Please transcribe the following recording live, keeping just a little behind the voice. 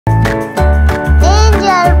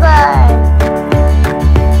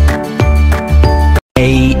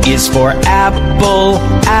is for apple,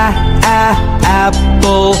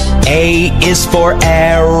 apple. A is for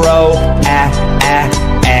arrow,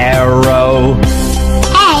 arrow.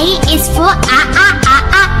 A is for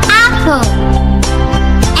apple.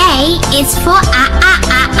 A is for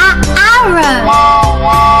arrow.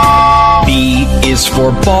 B is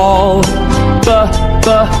for ball,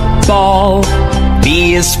 ball.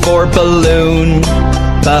 B is for balloon,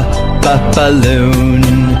 balloon.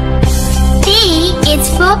 B is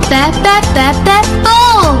for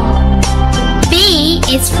ball. B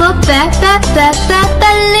is for balloon.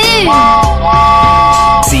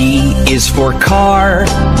 C is for car,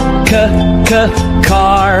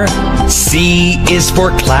 car. C is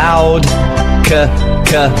for cloud,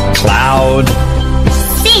 cloud.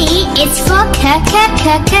 C is for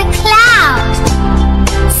cloud.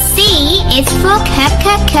 C is for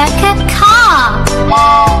car.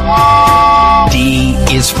 D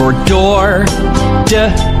is for door,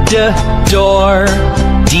 door.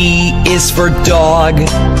 D is for dog,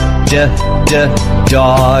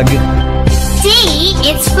 dog. D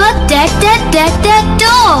is for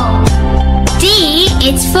door. D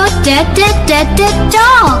is for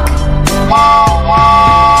dog.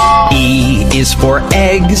 E is for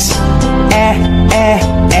eggs,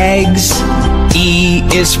 eggs. E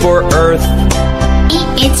is for earth. E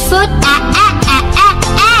is for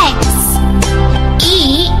eggs.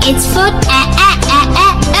 E is for earth.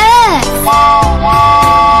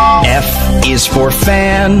 F is for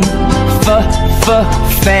fan,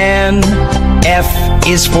 fan. F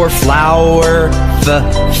is for flower,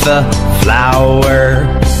 flower.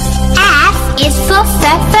 F is for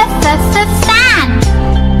fan.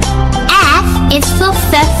 F is for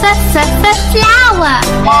flower.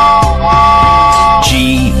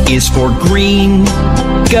 G is for green,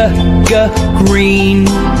 green.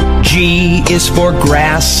 G is for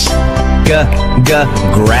grass,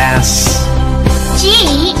 grass. G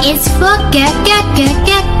is for green.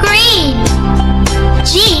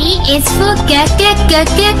 G is for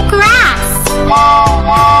grass.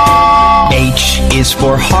 H is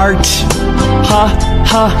for heart,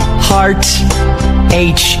 heart.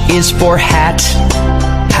 H is for hat,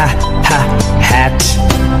 hat.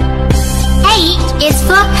 H is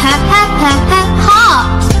for heart.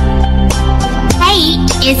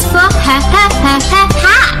 H is for hat.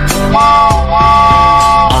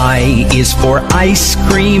 I is for ice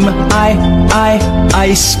cream,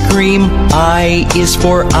 ice cream. I is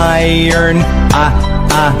for iron,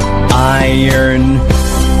 iron.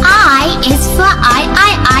 I is for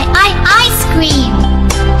ice cream.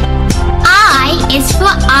 I is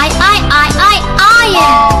for iron.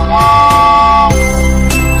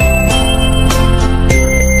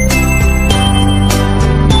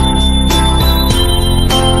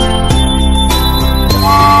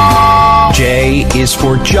 J is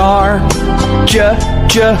for jar,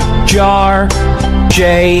 jar.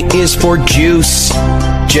 J is for juice,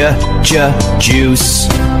 juice.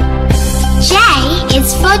 J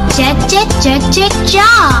is for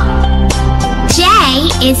jar. J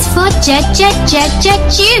is for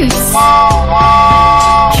juice.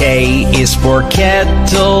 K is for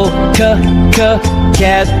kettle,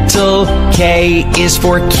 kettle. K is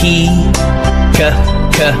for key,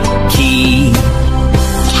 key.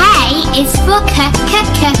 K is for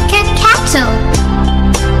kettle.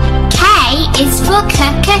 K is for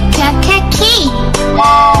key.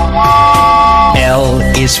 L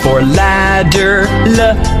is for ladder,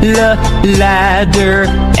 ladder.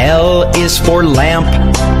 L is for lamp,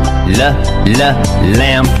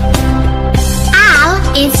 lamp. L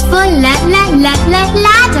is for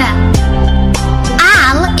ladder.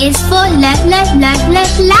 L is for lamp.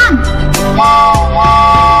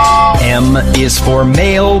 M is for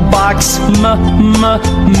mailbox,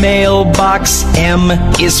 mailbox. M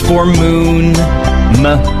is for moon,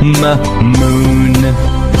 moon.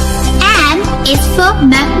 M is for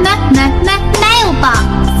mailbox.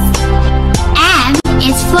 M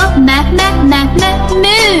is for moon.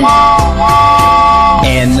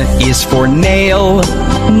 N is for nail,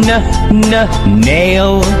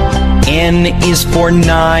 nail. N is for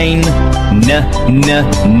nine,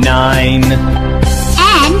 nine.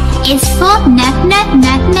 N is for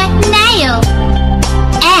nail.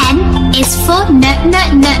 N is for nine.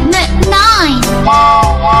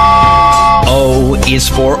 O is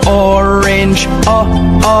for orange,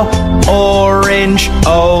 orange.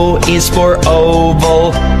 O is for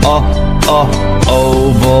oval,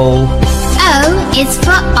 oval. O is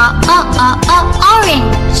for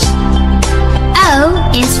orange. O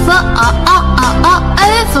is for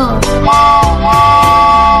oval.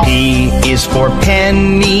 P is for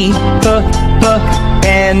penny,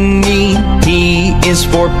 penny. P is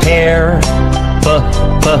for pear.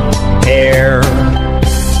 Pear.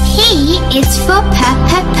 P is for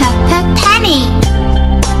penny.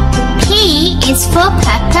 P is for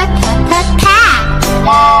pear.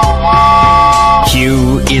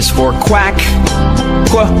 Q is for quack.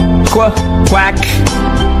 Quack.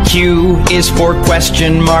 Q is for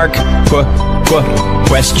question mark.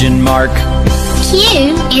 Question mark.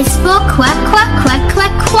 Q is for quack.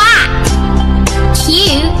 Q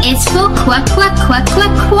is for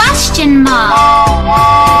question mark.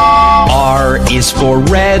 R is for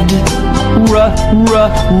red.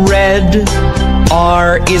 Red.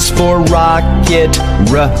 R is for rocket.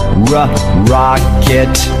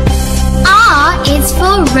 Rocket. R is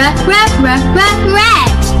for red.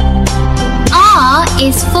 R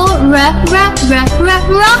is for rocket.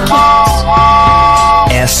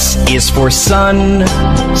 S is for sun.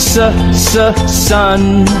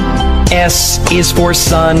 Sun. S is for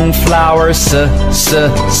sunflower.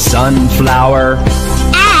 Sunflower.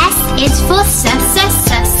 S is for sun.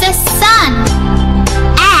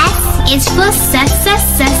 S is for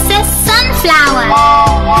sunflower.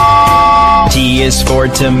 T is for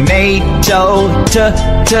tomato.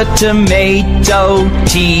 Tomato.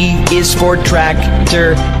 T is for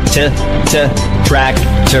tractor.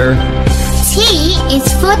 Tractor. T is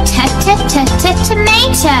for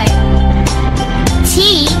tomato. T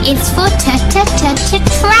is for tractor.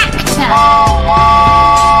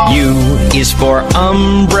 U is for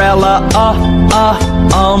umbrella.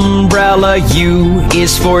 Umbrella. U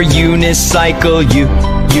is for unicycle.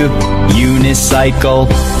 Unicycle.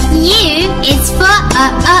 U is for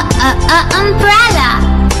umbrella.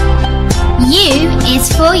 U is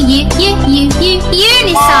for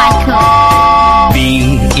unicycle. V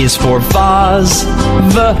is for vase.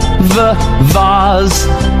 Vase.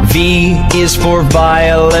 V is for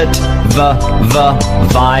violet.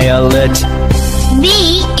 Violet. V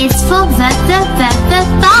is for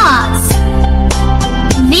vase.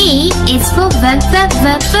 V is for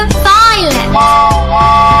violet.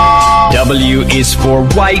 W is for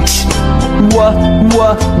white.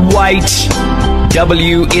 White.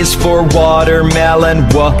 W is for watermelon.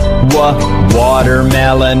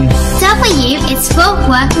 Watermelon. W is for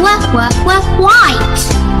white.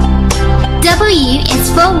 W is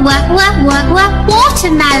for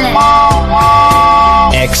watermelon.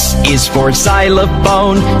 X is for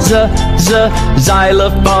xylophone.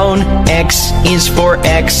 Xylophone. X is for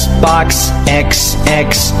Xbox.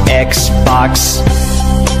 Xbox.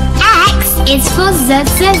 X is for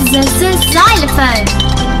xylophone.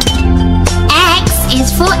 X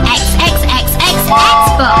is for Xbox.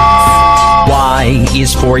 Y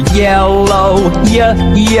is for yellow.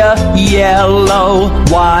 Yellow.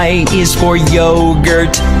 Y is for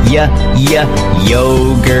yogurt.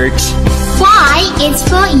 Yogurt. Y is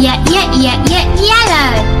for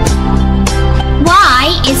yellow.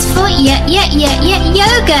 Y is for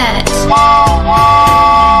yogurt.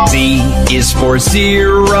 Z is for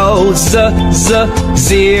zero.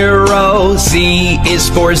 Zero. Z is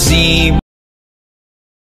for zebra.